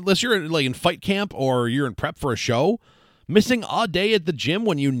 unless you're in fight camp or you're in prep for a show, missing a day at the gym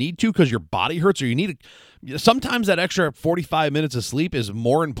when you need to because your body hurts or you need to, sometimes that extra 45 minutes of sleep is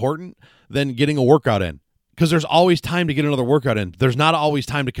more important than getting a workout in. Because there's always time to get another workout in. There's not always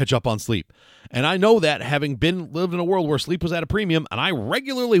time to catch up on sleep. And I know that, having lived in a world where sleep was at a premium, and I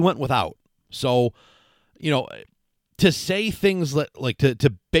regularly went without. So, to say things like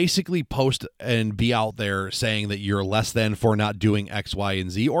to basically post and be out there saying that you're less than for not doing X, Y,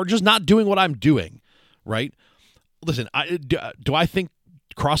 and Z, or just not doing what I'm doing, right? Listen, do I think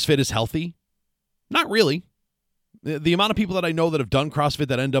CrossFit is healthy? Not really. The amount of people that I know that have done CrossFit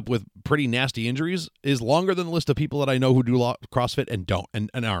that end up with pretty nasty injuries is longer than the list of people that I know who do CrossFit and don't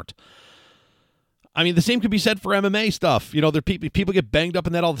and aren't. I mean, the same could be said for MMA stuff. People get banged up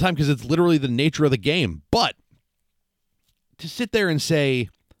in that all the time because it's literally the nature of the game. But to sit there and say,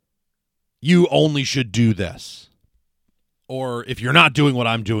 you only should do this, or if you're not doing what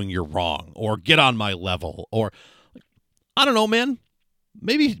I'm doing, you're wrong, or get on my level, or I don't know, man.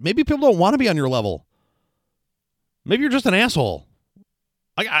 Maybe people don't want to be on your level. Maybe you're just an asshole.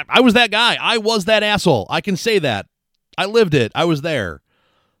 I was that guy. I was that asshole. I can say that. I lived it. I was there.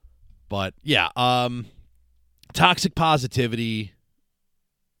 But yeah, toxic positivity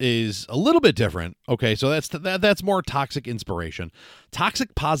is a little bit different. Okay, so that's more toxic inspiration.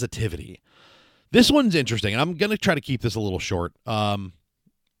 Toxic positivity. This one's interesting, and I'm going to try to keep this a little short.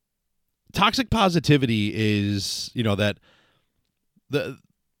 Toxic positivity is, that the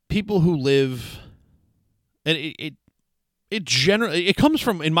people who live... And it generally, it comes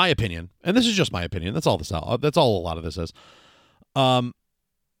from, in my opinion, and this is just my opinion. That's all a lot of this is.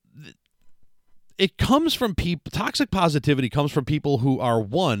 It comes from people. Toxic positivity comes from people who are,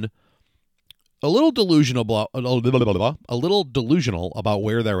 one, a little delusional about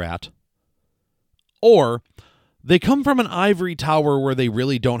where they're at, or they come from an ivory tower where they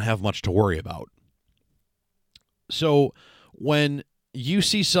really don't have much to worry about. So when you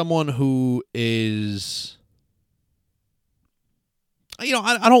see someone who is...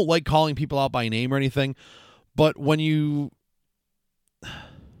 I don't like calling people out by name or anything, but when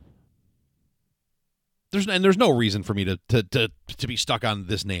there's no reason for me to be stuck on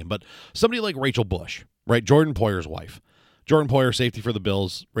this name, but somebody like Rachel Bush, right? Jordan Poyer's wife. Jordan Poyer, safety for the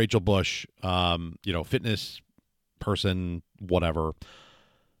Bills. Rachel Bush, fitness person, whatever.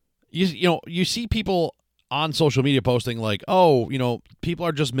 You see people on social media posting like, oh, people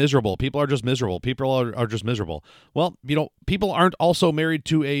are just miserable. People are just miserable. People are just miserable. Well, people aren't also married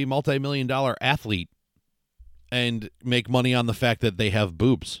to a multi-million-dollar athlete and make money on the fact that they have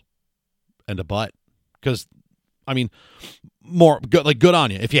boobs and a butt. Because, I mean, good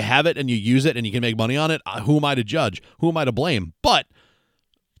on you. If you have it and you use it and you can make money on it, who am I to judge? Who am I to blame? But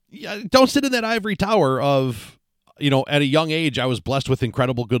don't sit in that ivory tower of... at a young age, I was blessed with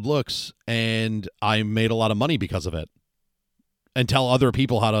incredible good looks, and I made a lot of money because of it. And tell other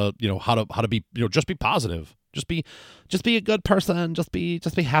people how to be, just be positive, just be a good person, just be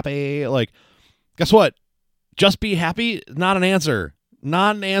happy. Like, guess what? Just be happy. Not an answer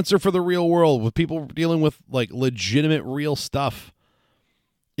for the real world with people dealing with like legitimate real stuff.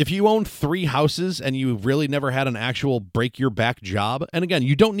 If you own 3 houses and you really never had an actual break your back job, and again,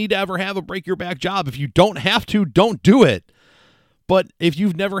 you don't need to ever have a break your back job. If you don't have to, don't do it. But if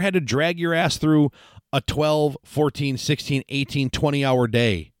you've never had to drag your ass through a 12, 14, 16, 18, 20-hour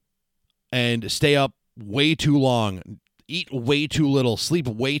day and stay up way too long, eat way too little, sleep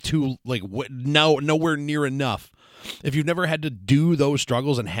way too, nowhere near enough, if you've never had to do those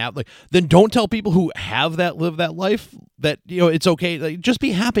struggles and have, then don't tell people who have live that life that, it's okay. Just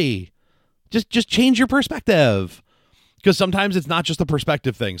be happy. Just change your perspective. Because sometimes it's not just a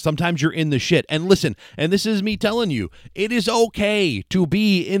perspective thing. Sometimes you're in the shit. And listen, and this is me telling you, it is okay to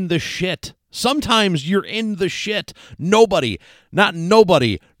be in the shit. Sometimes you're in the shit. Nobody,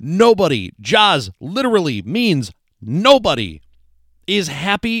 Joz literally means nobody is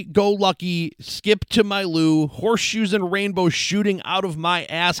happy-go-lucky, skip to my loo, horseshoes and rainbows shooting out of my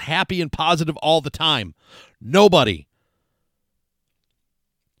ass, happy and positive all the time. Nobody.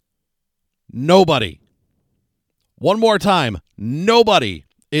 One more time, nobody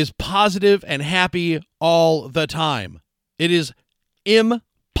is positive and happy all the time. It is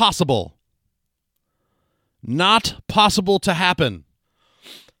impossible. Not possible to happen.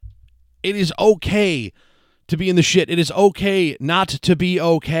 It is okay to be in the shit. It is okay not to be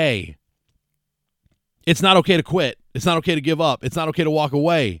okay. It's not okay to quit. It's not okay to give up. It's not okay to walk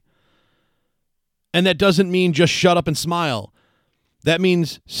away. And that doesn't mean just shut up and smile. That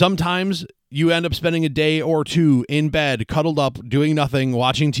means sometimes you end up spending a day or two in bed, cuddled up, doing nothing,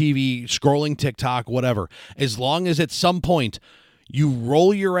 watching TV, scrolling TikTok, whatever. As long as at some point you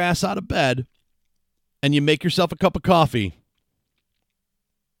roll your ass out of bed and you make yourself a cup of coffee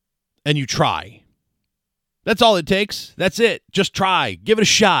and you try. That's all it takes. That's it. Just try. Give it a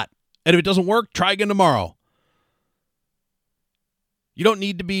shot. And if it doesn't work, try again tomorrow. You don't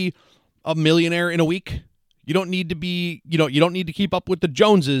need to be a millionaire in a week. You don't need to be, you don't need to keep up with the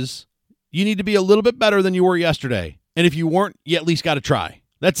Joneses. You need to be a little bit better than you were yesterday. And if you weren't, you at least got to try.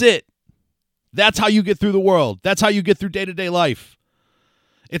 That's it. That's how you get through the world. That's how you get through day-to-day life.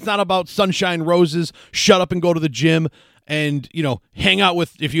 It's not about sunshine, roses, shut up and go to the gym and, hang out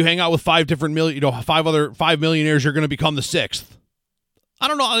with, if you hang out with 5 millionaires, you're going to become the 6th. I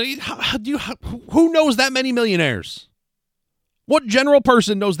don't know. Who knows that many millionaires? What general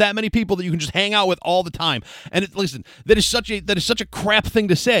person knows that many people that you can just hang out with all the time? And listen, that is such a crap thing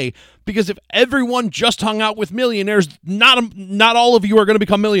to say, because if everyone just hung out with millionaires, not all of you are going to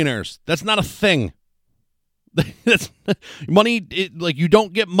become millionaires. That's not a thing. That's money. You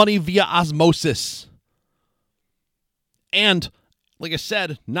don't get money via osmosis. And like I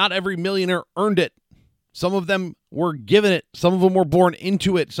said, not every millionaire earned it. Some of them were given it. Some of them were born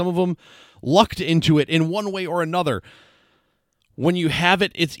into it. Some of them lucked into it in one way or another. When you have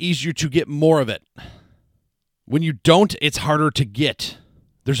it, it's easier to get more of it. When you don't, it's harder to get.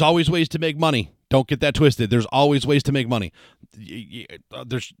 There's always ways to make money. Don't get that twisted. There's always ways to make money.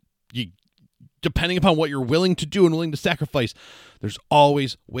 Depending upon what you're willing to do and willing to sacrifice, there's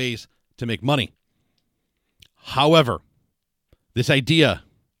always ways to make money. However, this idea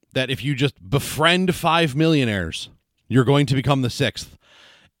that if you just befriend 5 millionaires, you're going to become the 6th.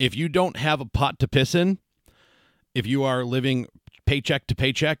 If you don't have a pot to piss in, if you are living paycheck to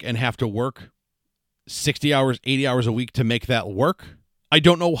paycheck and have to work 60 hours, 80 hours a week to make that work, I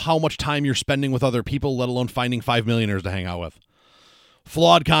don't know how much time you're spending with other people, let alone finding 5 millionaires to hang out with.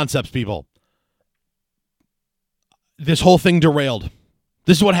 Flawed concepts, people. This whole thing derailed.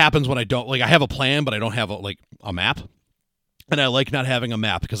 This is what happens when I don't, I have a plan, but I don't have a map. And I like not having a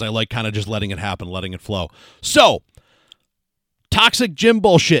map because I like kind of just letting it happen, letting it flow. So, toxic gym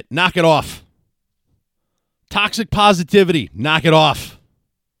bullshit, knock it off. Toxic positivity, knock it off.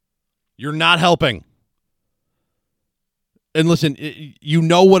 You're not helping. And listen, you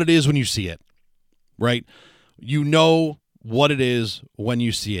know what it is when you see it, right? You know what it is when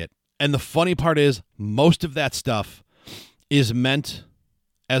you see it. And the funny part is, most of that stuff is meant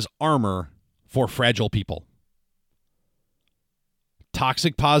as armor for fragile people.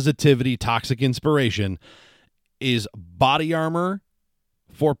 Toxic positivity, toxic inspiration is body armor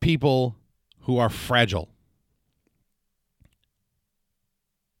for people who are fragile.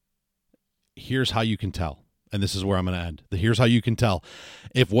 Here's how you can tell, and this is where I'm going to end. Here's how you can tell.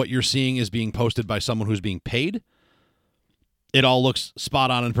 If what you're seeing is being posted by someone who's being paid, it all looks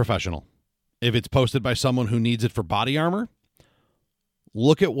spot on and professional. If it's posted by someone who needs it for body armor,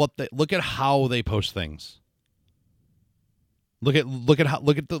 look at how they post things. Look at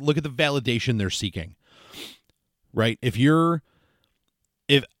the validation they're seeking. Right? If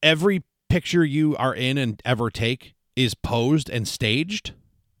every picture you are in and ever take is posed and staged,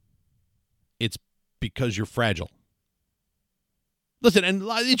 it's because you're fragile. Listen, and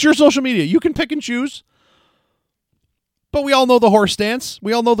it's your social media. You can pick and choose. But we all know the horse stance.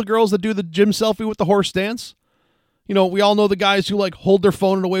 We all know the girls that do the gym selfie with the horse stance. We all know the guys who hold their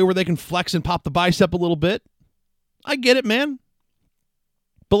phone in a way where they can flex and pop the bicep a little bit. I get it, man.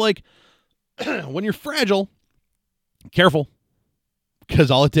 But when you're fragile, Careful, because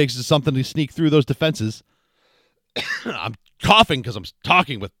all it takes is something to sneak through those defenses. I'm coughing because I'm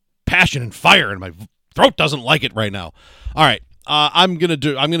talking with passion and fire, and my throat doesn't like it right now. All right, I'm gonna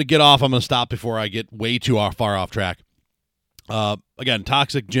get off. I'm gonna stop before I get way too far off track. Again,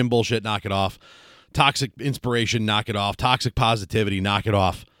 toxic gym bullshit, knock it off. Toxic inspiration, knock it off. Toxic positivity, knock it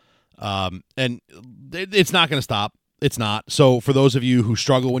off. And it's not going to stop. It's not. So for those of you who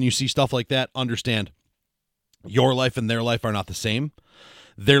struggle when you see stuff like that, understand your life and their life are not the same.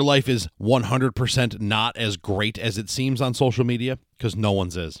 Their life is 100% not as great as it seems on social media, because no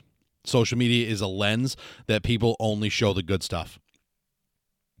one's is. Social media is a lens that people only show the good stuff.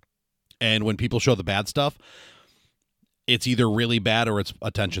 And when people show the bad stuff, it's either really bad or it's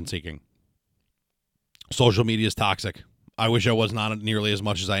attention seeking. Social media is toxic. I wish I wasn't on it nearly as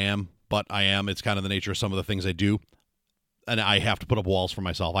much as I am, but I am. It's kind of the nature of some of the things I do. And I have to put up walls for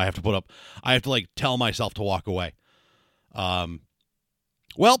myself. I have to like tell myself to walk away.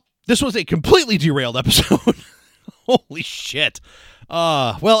 Well, this was a completely derailed episode. Holy shit.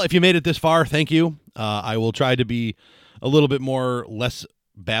 Well, if you made it this far, thank you. I will try to be a little bit less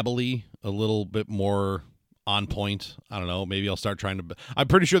babbly, a little bit more on point. I don't know. Maybe I'll start trying to. I'm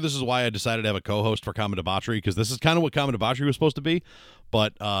pretty sure this is why I decided to have a co-host for Common Debauchery, because this is kind of what Common Debauchery was supposed to be.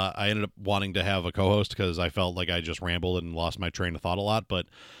 But I ended up wanting to have a co-host because I felt like I just rambled and lost my train of thought a lot. But,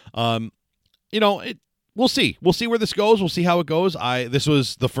 we'll see. We'll see where this goes. We'll see how it goes. This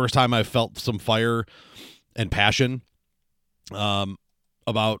was the first time I felt some fire and passion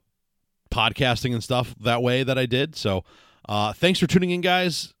about podcasting and stuff that way that I did. So thanks for tuning in,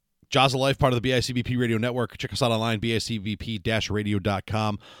 guys. Joz of Life, part of the BICBP Radio Network. Check us out online,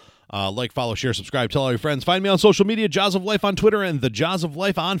 bicbp-radio.com. Like, follow, share, subscribe, tell all your friends. Find me on social media, Joz of Life on Twitter and the Joz of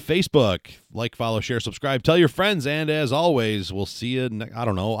Life on Facebook. Like, follow, share, subscribe, tell your friends. And as always, we'll see you. I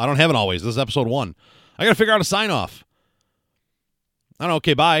don't know. I don't have an always. This is episode 1. I got to figure out a sign off. I don't know.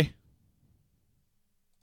 Okay, bye.